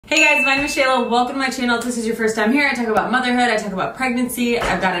Hey guys, my name is Shayla. Welcome to my channel. If this is your first time here, I talk about motherhood, I talk about pregnancy.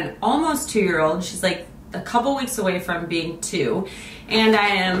 I've got an almost 2-year-old. She's like a couple weeks away from being 2. And I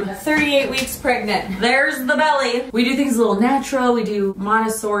am 38 weeks pregnant. There's the belly. We do things a little natural. We do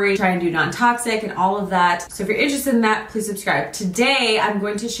Montessori, try and do non-toxic and all of that. So if you're interested in that, please subscribe. Today, I'm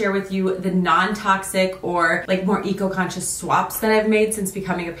going to share with you the non-toxic or like more eco-conscious swaps that I've made since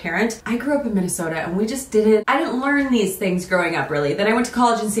becoming a parent. I grew up in Minnesota and we just I didn't learn these things growing up really. Then I went to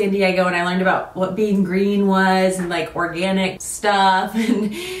college in San Diego and I learned about what being green was and like organic stuff.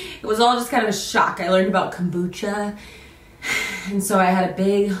 And it was all just kind of a shock. I learned about kombucha. And so I had a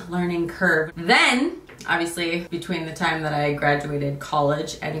big learning curve. Then, obviously, between the time that I graduated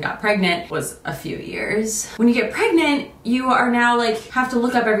college and got pregnant was a few years. When you get pregnant, you are now like, have to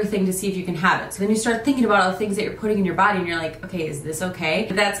look up everything to see if you can have it. So then you start thinking about all the things that you're putting in your body and you're like, okay, is this okay?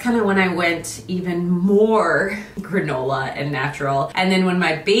 That's kind of when I went even more granola and natural. And then when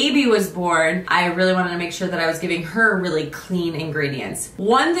my baby was born, I really wanted to make sure that I was giving her really clean ingredients.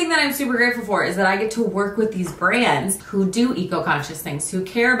 One thing that I'm super grateful for is that I get to work with these brands who do eco-conscious things, who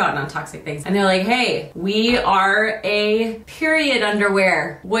care about non-toxic things. And they're like, hey, we are a period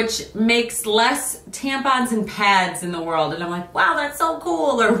underwear, which makes less tampons and pads in the world. And I'm like, wow, that's so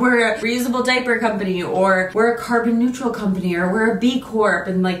cool. Or we're a reusable diaper company, or we're a carbon neutral company, or we're a B Corp.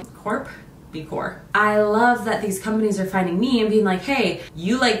 And like, B Corp. I love that these companies are finding me and being like, hey,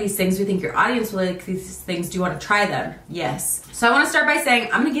 you like these things, we think your audience will like these things, do you want to try them? Yes. So I want to start by saying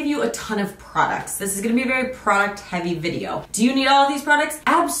I'm going to give you a ton of products. This is going to be a very product heavy video. Do you need all of these products?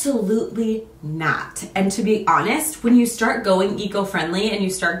 Absolutely not. And to be honest, when you start going eco-friendly and you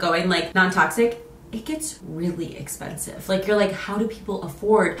start going like non-toxic, it gets really expensive. Like you're like, how do people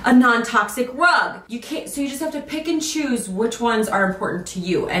afford a non-toxic rug? You can't, so you just have to pick and choose which ones are important to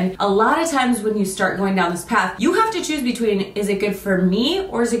you. And a lot of times when you start going down this path, you have to choose between, is it good for me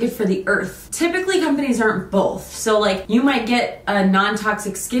or is it good for the earth? Typically companies aren't both. So like you might get a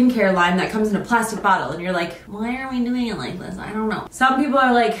non-toxic skincare line that comes in a plastic bottle and you're like, why are we doing it like this? I don't know. Some people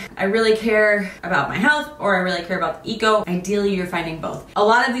are like, I really care about my health or I really care about the eco. Ideally, you're finding both. A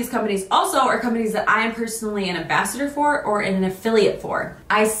lot of these companies also are companies that I am personally an ambassador for or an affiliate for.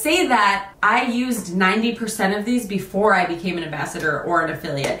 I say that I used 90% of these before I became an ambassador or an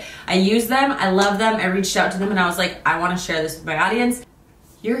affiliate. I used them, I love them, I reached out to them and I was like, I want to share this with my audience.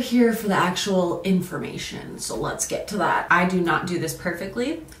 You're here for the actual information, so let's get to that. I do not do this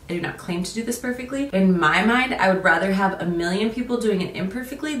perfectly. I do not claim to do this perfectly. In my mind, I would rather have a million people doing it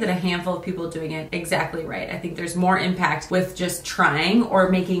imperfectly than a handful of people doing it exactly right. I think there's more impact with just trying or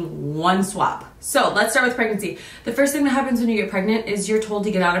making one swap. So let's start with pregnancy. The first thing that happens when you get pregnant is you're told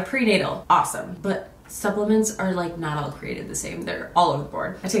to get on a prenatal. Awesome, but supplements are like not all created the same. They're all over the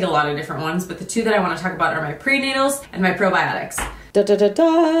board. I take a lot of different ones, but the two that I want to talk about are my prenatals and my probiotics.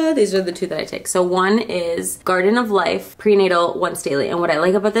 These are the two that I take. So one is Garden of Life Prenatal Once Daily. And what I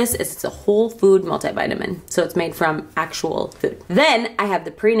like about this is it's a whole food multivitamin. So it's made from actual food. Then I have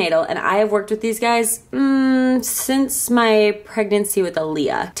the prenatal and I have worked with these guys since my pregnancy with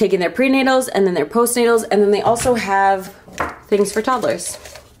Aaliyah. Taking their prenatals and then their postnatals. And then they also have things for toddlers.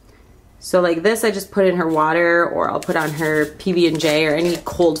 So like this, I just put in her water or I'll put on her PB&J or any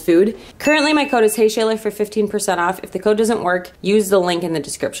cold food. Currently my code is HEYSHAYLA for 15% off. If the code doesn't work, use the link in the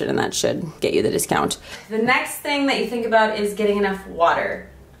description and that should get you the discount. The next thing that you think about is getting enough water.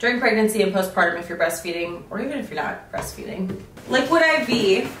 During pregnancy and postpartum if you're breastfeeding, or even if you're not breastfeeding. Liquid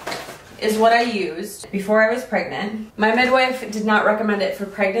IV is what I used before I was pregnant. My midwife did not recommend it for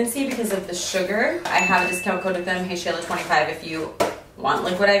pregnancy because of the sugar. I have a discount code with them, HEYSHAYLA25 if you want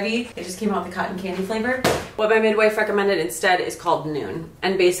liquid IV. It just came out with the cotton candy flavor. What my midwife recommended instead is called Nuun.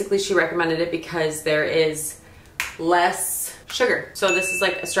 And basically she recommended it because there is less sugar. So this is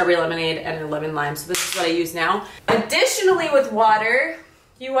like a strawberry lemonade and a lemon lime. So this is what I use now. Additionally with water,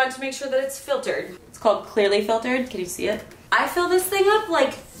 you want to make sure that it's filtered. It's called Clearly Filtered. Can you see it? I fill this thing up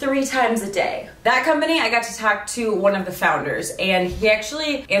like 3 times a day. That company, I got to talk to one of the founders and he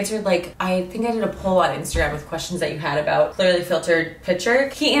actually answered like, I think I did a poll on Instagram with questions that you had about Clearly Filtered pitcher.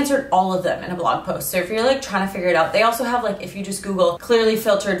 He answered all of them in a blog post. So if you're like trying to figure it out, they also have like, if you just Google Clearly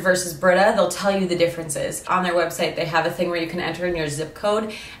Filtered versus Brita, they'll tell you the differences. On their website, they have a thing where you can enter in your zip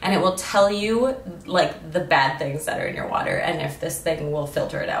code and it will tell you like the bad things that are in your water and if this thing will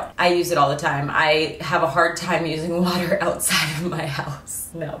filter it out. I use it all the time. I have a hard time using water outside of my house.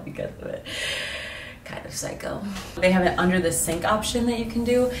 No, because of it. Kind of psycho. They have an under the sink option that you can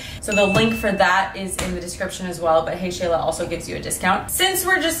do. So the link for that is in the description as well, but HEYSHAYLA also gives you a discount. Since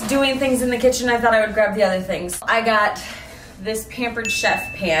we're just doing things in the kitchen, I thought I would grab the other things. I got this Pampered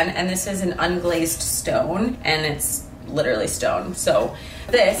Chef pan, and this is an unglazed stone, and it's literally stone. So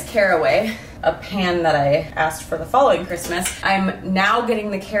this caraway, a pan that I asked for the following Christmas. I'm now getting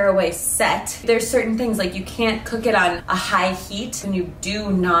the caraway set. There's certain things like you can't cook it on a high heat. When you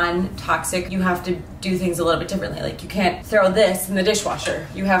do non-toxic, you have to do things a little bit differently. Like you can't throw this in the dishwasher.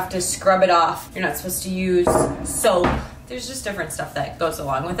 You have to scrub it off. You're not supposed to use soap. There's just different stuff that goes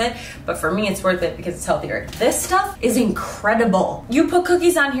along with it. But for me, it's worth it because it's healthier. This stuff is incredible. You put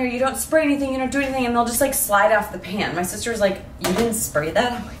cookies on here, you don't spray anything, you don't do anything, and they'll just like slide off the pan. My sister was like, you didn't spray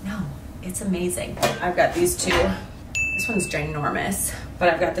that? I'm like, no. It's amazing. I've got these two. This one's ginormous,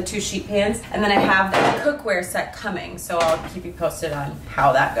 but I've got the 2 sheet pans, and then I have the cookware set coming, so I'll keep you posted on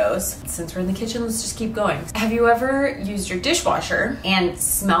how that goes. Since we're in the kitchen, let's just keep going. Have you ever used your dishwasher and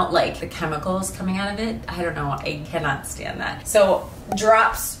smelt like the chemicals coming out of it? I don't know, I cannot stand that. So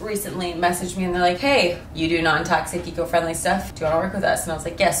Drops recently messaged me and they're like, hey, you do non-toxic, eco-friendly stuff. Do you want to work with us? And I was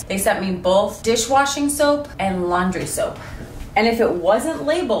like, yes. They sent me both dishwashing soap and laundry soap. And if it wasn't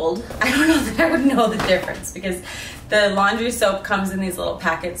labeled, I don't know that I would know the difference because the laundry soap comes in these little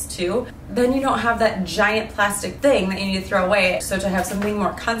packets too. Then you don't have that giant plastic thing that you need to throw away. So to have something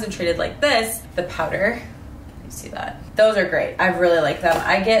more concentrated like this, the powder, you see that? Those are great. I really like them.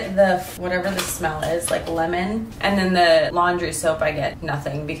 I get the, whatever the smell is, like lemon. And then the laundry soap, I get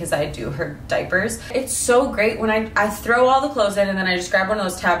nothing because I do her diapers. It's so great when I throw all the clothes in and then I just grab one of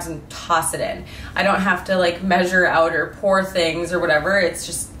those tabs and toss it in. I don't have to like measure out or pour things or whatever. It's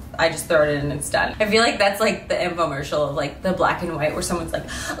just, I just throw it in and it's done. I feel like that's like the infomercial of like the black and white where someone's like,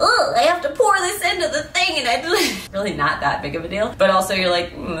 oh, I have to pour this into the thing and I do really not that big of a deal. But also you're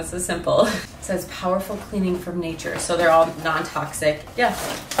like, this is simple. It says powerful cleaning from nature. So they're all non-toxic. Yeah,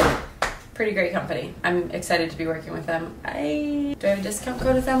 pretty great company. I'm excited to be working with them. Do I have a discount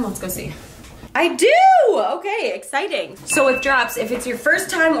code with them? Let's go see. I do! Okay, exciting. So with Drops, if it's your first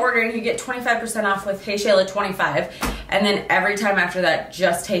time ordering, you get 25% off with HEYSHAYLA 25. And then every time after that,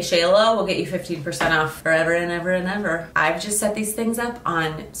 just HEYSHAYLA will get you 15% off forever and ever and ever. I've just set these things up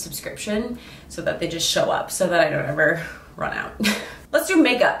on subscription so that they just show up so that I don't ever run out. Let's do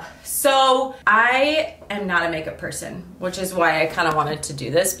makeup. So I am not a makeup person, which is why I kind of wanted to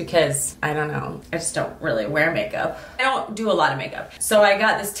do this because I don't know, I just don't really wear makeup. I don't do a lot of makeup. So I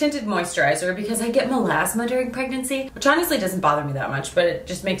got this tinted moisturizer because I get melasma during pregnancy, which honestly doesn't bother me that much, but it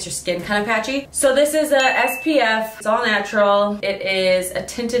just makes your skin kind of patchy. So this is a SPF, it's all natural. It is a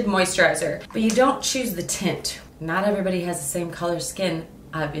tinted moisturizer, but you don't choose the tint. Not everybody has the same color skin,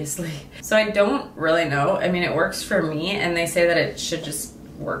 obviously. So I don't really know. I mean, it works for me and they say that it should just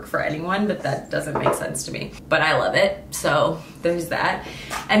work for anyone, but that doesn't make sense to me. But I love it, so there's that.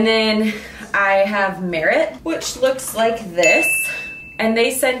 And then I have Merit, which looks like this. And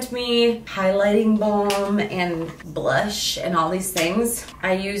they sent me highlighting balm and blush and all these things.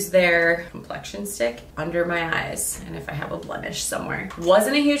 I use their complexion stick under my eyes and if I have a blemish somewhere.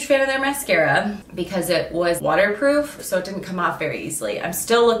 Wasn't a huge fan of their mascara because it was waterproof, so it didn't come off very easily. I'm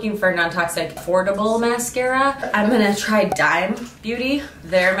still looking for a non-toxic affordable mascara. I'm gonna try Dime Beauty,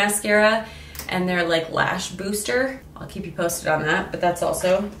 their mascara, and their like lash booster. I'll keep you posted on that, but that's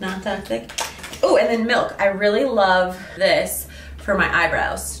also non-toxic. Oh, and then Milk. I really love this for my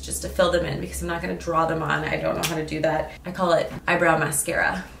eyebrows, just to fill them in because I'm not gonna draw them on. I don't know how to do that. I call it eyebrow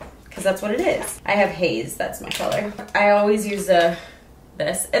mascara because that's what it is. I have Haze, that's my color. I always use this.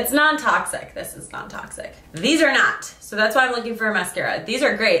 It's non-toxic. This is non-toxic. These are not, so that's why I'm looking for a mascara. These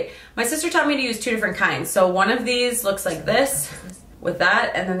are great. My sister taught me to use 2 different kinds. So one of these looks like this with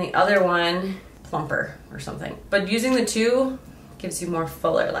that, and then the other one, plumper or something. But using the 2 gives you more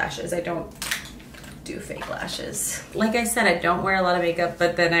fuller lashes. I don't do fake lashes. Like I said, I don't wear a lot of makeup,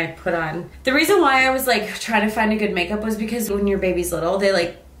 but then I put on. The reason why I was like trying to find a good makeup was because when your baby's little, they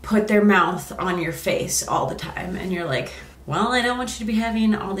like put their mouth on your face all the time and you're like, well, I don't want you to be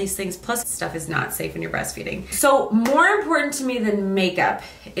having all these things. Plus, stuff is not safe when you're breastfeeding. So more important to me than makeup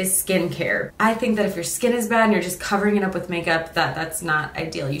is skincare. I think that if your skin is bad and you're just covering it up with makeup, that's not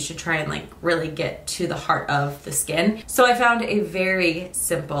ideal. You should try and like really get to the heart of the skin. So I found a very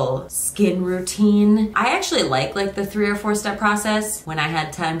simple skin routine. I actually like the 3 or 4 step process when I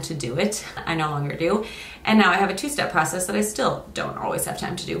had time to do it. I no longer do. And now I have a 2-step process that I still don't always have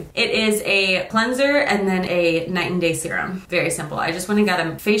time to do. It is a cleanser and then a night and day serum. Very simple. I just went and got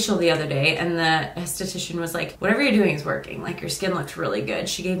a facial the other day and the esthetician was like, whatever you're doing is working. Like your skin looks really good.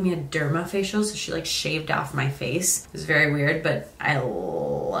 She gave me a derma facial, so she like shaved off my face. It was very weird, but I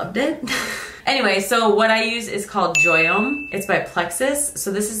loved it. Anyway, so what I use is called Joyome. It's by Plexus.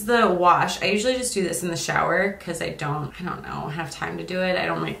 So this is the wash. I usually just do this in the shower because I don't know, have time to do it. I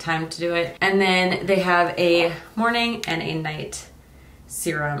don't make time to do it. And then they have a morning and a night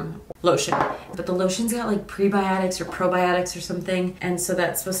serum lotion. But the lotion's got like prebiotics or probiotics or something, and so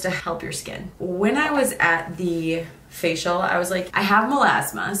that's supposed to help your skin. When I was at the facial, I was like, I have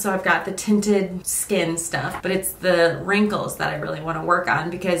melasma, so I've got the tinted skin stuff, but it's the wrinkles that I really want to work on,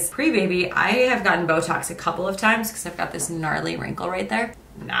 because pre-baby I have gotten Botox a couple of times because I've got this gnarly wrinkle right there.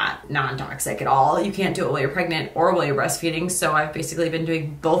 Not non-toxic at all. You can't do it while you're pregnant or while you're breastfeeding, so I've basically been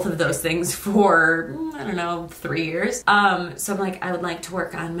doing both of those things for, I don't know, 3 years. So I'm like, I would like to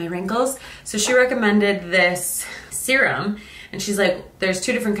work on my wrinkles. So she recommended this serum, and she's like, there's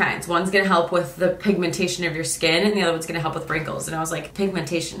 2 different kinds. One's gonna help with the pigmentation of your skin, and the other one's gonna help with wrinkles. And I was like,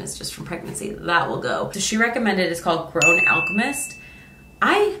 pigmentation is just from pregnancy, that will go. So she recommended, it's called Grown Alchemist.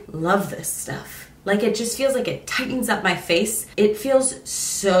 I love this stuff. Like, it just feels like it tightens up my face. It feels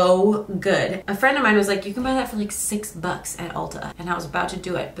so good. A friend of mine was like, you can buy that for like $6 at Ulta. And I was about to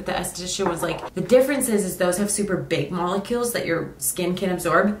do it, but the esthetician was like, the difference is those have super big molecules that your skin can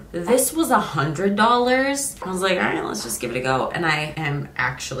absorb. This was $100. I was like, all right, let's just give it a go. And I am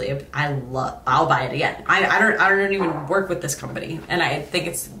actually, I'll buy it again. I don't even work with this company, and I think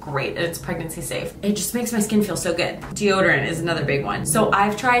it's great, and it's pregnancy safe. It just makes my skin feel so good. Deodorant is another big one. So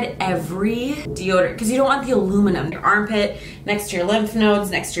I've tried every deodorant, because you don't want the aluminum. Your armpit, next to your lymph nodes,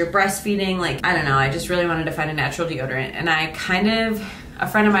 next to your breastfeeding. Like, I don't know, I just really wanted to find a natural deodorant. And a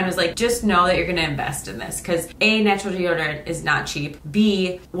friend of mine was like, just know that you're gonna invest in this, because A, natural deodorant is not cheap.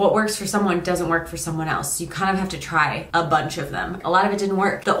 B, what works for someone doesn't work for someone else. You kind of have to try a bunch of them. A lot of it didn't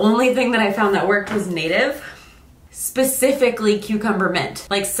work. The only thing that I found that worked was Native. Specifically cucumber mint.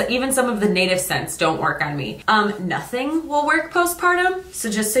 Like, so even some of the Native scents don't work on me. Nothing will work postpartum, so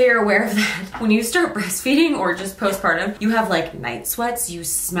just so you're aware of that. When you start breastfeeding or just postpartum, you have like night sweats, you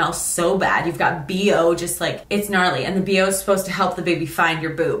smell so bad. You've got BO, just like, it's gnarly. And the BO is supposed to help the baby find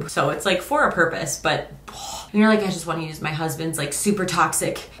your boob. So it's like for a purpose, but and you're like, I just want to use my husband's like super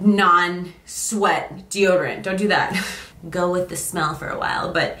toxic, non-sweat deodorant. Don't do that. Go with the smell for a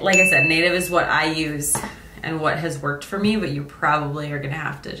while. But like I said, Native is what I use and what has worked for me, but you probably are gonna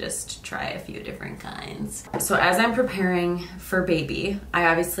have to just try a few different kinds. So as I'm preparing for baby, I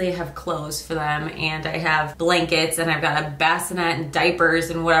obviously have clothes for them, and I have blankets, and I've got a bassinet and diapers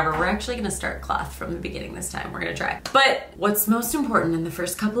and whatever. We're actually gonna start cloth from the beginning this time. We're gonna try. But what's most important in the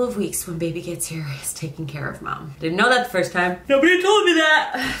first couple of weeks when baby gets here is taking care of mom. Didn't know that the first time. Nobody told me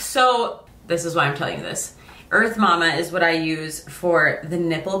that. So this is why I'm telling you this. Earth Mama is what I use for the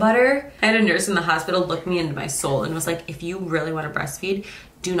nipple butter. I had a nurse in the hospital look me into my soul and was like, if you really want to breastfeed,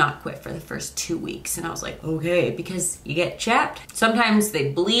 do not quit for the first 2 weeks. And I was like, okay, because you get chapped. Sometimes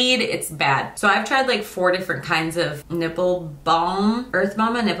they bleed, it's bad. So I've tried like 4 different kinds of nipple balm. Earth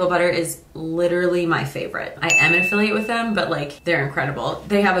Mama nipple butter is literally my favorite. I am an affiliate with them, but like, they're incredible.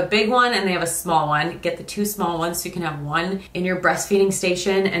 They have a big one and they have a small one. Get the 2 small ones so you can have one in your breastfeeding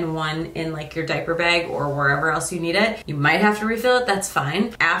station and one in like your diaper bag or wherever else you need it. You might have to refill it, that's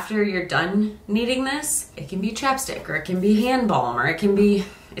fine. After you're done needing this, it can be chapstick, or it can be hand balm, or it can be,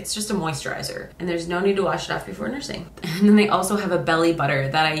 it's just a moisturizer, and there's no need to wash it off before nursing. And then they also have a belly butter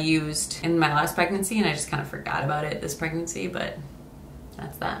that I used in my last pregnancy, and I just kind of forgot about it this pregnancy, but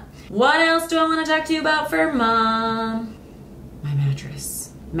that's that. What else do I want to talk to you about for mom? My mattress.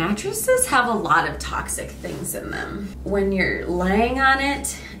 Mattresses have a lot of toxic things in them. When you're laying on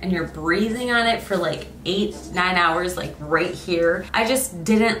it and you're breathing on it for like 8-9 hours, like right here, I just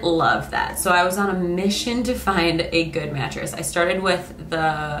didn't love that. So I was on a mission to find a good mattress. I started with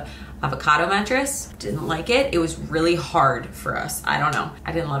the avocado mattress. Didn't like it. It was really hard for us. I don't know.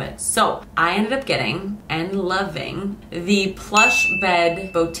 I didn't love it. So I ended up getting and loving the plush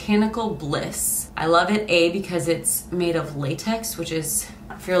bed Botanical Bliss. I love it, A, because it's made of latex, which is,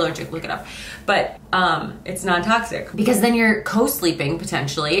 if you're allergic, look it up. But it's non-toxic, because then you're co-sleeping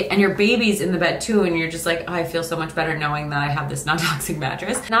potentially, and your baby's in the bed too, and you're just like, oh, I feel so much better knowing that I have this non-toxic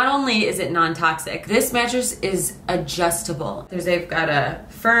mattress. Not only is it non-toxic, this mattress is adjustable. They've got a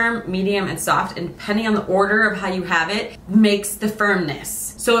firm, medium, and soft, and depending on the order of how you have it, makes the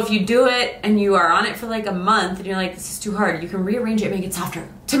firmness. So if you do it and you are on it for like a month and you're like, this is too hard, you can rearrange it, make it softer.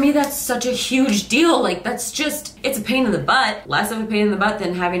 To me, that's such a huge deal. Like, that's just, it's a pain in the butt. Less of a pain in the butt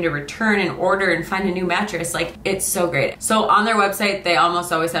than having to return and order and find a new mattress. Like, it's so great. So on their website, they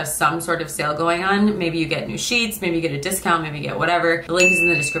almost always have some sort of sale going on. Maybe you get new sheets, maybe you get a discount, maybe you get whatever. The link is in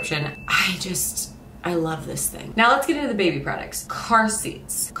the description. I love this thing. Now let's get into the baby products. Car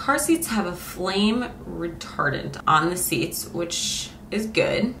seats. Car seats have a flame retardant on the seats, which is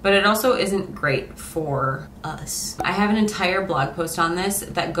good, but it also isn't great for us. I have an entire blog post on this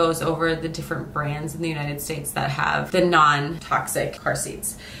that goes over the different brands in the United States that have the non-toxic car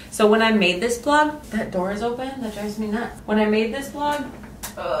seats. So when I made this blog, that door is open, that drives me nuts. When I made this blog,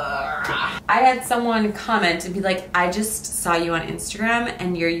 I had someone comment and be like, I just saw you on Instagram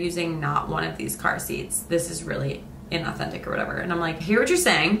and you're using not one of these car seats. This is really inauthentic or whatever. And I'm like, I hear what you're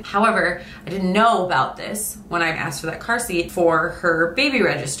saying. However, I didn't know about this when I asked for that car seat for her baby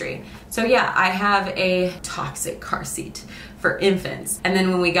registry. So yeah, I have a toxic car seat for infants. And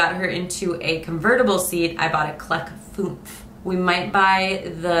then when we got her into a convertible seat, I bought a Klek Foomph. We might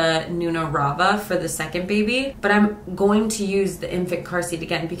buy the Nuun Rava for the second baby, but I'm going to use the infant car seat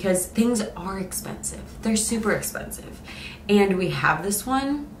again because things are expensive. They're super expensive. And we have this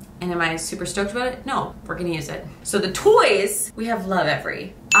one. And am I super stoked about it? No, we're gonna use it. So the toys, we have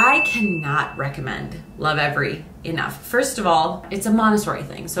LoveEvery. I cannot recommend LoveEvery enough. First of all, it's a Montessori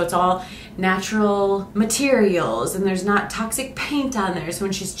thing. So it's all natural materials and there's not toxic paint on there. So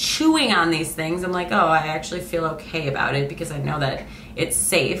when she's chewing on these things, I'm like, oh, I actually feel okay about it because I know that it's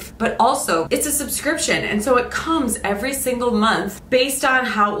safe. But also, it's a subscription. And so it comes every single month based on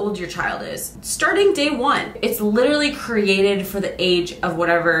how old your child is. Starting day one, it's literally created for the age of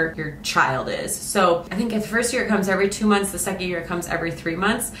whatever your child is. So I think the first year it comes every 2 months, the second year it comes every 3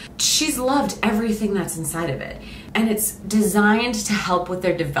 months. She's loved everything that's inside of it. And it's designed to help with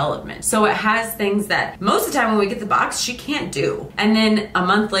their development. So it has things that most of the time when we get the box, she can't do. And then a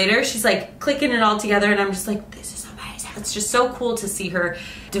month later, she's like clicking it all together and I'm just like, this is amazing. It's just so cool to see her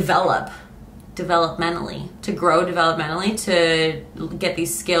develop developmentally, to grow developmentally, to get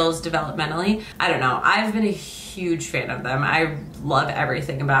these skills developmentally. I don't know. I've been a huge fan of them. I love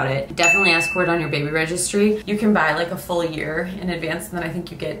everything about it. Definitely ask for it on your baby registry. You can buy like a full year in advance and then I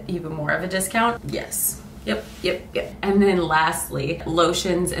think you get even more of a discount. Yes. Yep. And then lastly,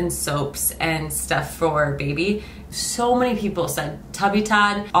 lotions and soaps and stuff for baby. So many people said Tubby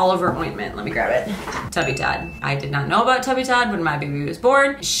Todd all over ointment. Let me grab it. Tubby Todd. I did not know about Tubby Todd when my baby was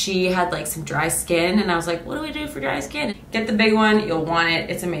born. She had like some dry skin and I was like, what do we do for dry skin? Get the big one, you'll want it.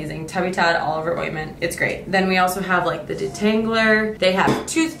 It's amazing. Tubby Todd all over ointment. It's great. Then we also have like the detangler. They have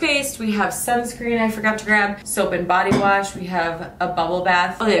toothpaste. We have sunscreen I forgot to grab. Soap and body wash. We have a bubble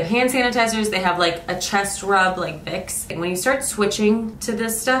bath. Oh, they have hand sanitizers. They have like a chest rub like Vicks. And when you start switching to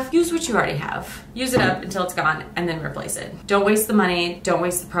this stuff, use what you already have. Use it up until it's gone and then replace it. Don't waste the money, don't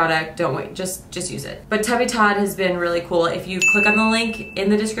waste the product, don't wait, just use it. But Tubby Todd has been really cool. If you click on the link in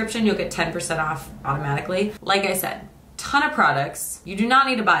the description, you'll get 10% off automatically. Like I said, ton of products. You do not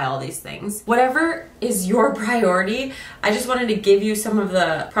need to buy all these things. Whatever is your priority, I just wanted to give you some of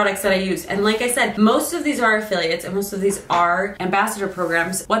the products that I use. And like I said, most of these are affiliates and most of these are ambassador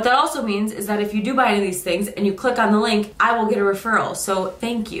programs. What that also means is that if you do buy any of these things and you click on the link, I will get a referral. So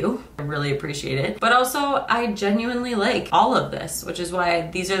thank you. I really appreciate it. But also I genuinely like all of this, which is why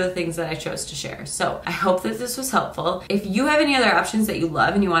these are the things that I chose to share. So I hope that this was helpful. If you have any other options that you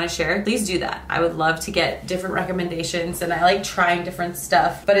love and you want to share, please do that. I would love to get different recommendations and I like trying different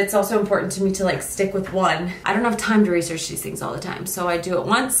stuff, but it's also important to me to like stick with one. I don't have time to research these things all the time, so I do it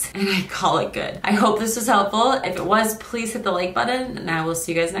once and I call it good. I hope this was helpful. If it was, please hit the like button and I will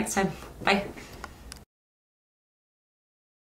see you guys next time. Bye.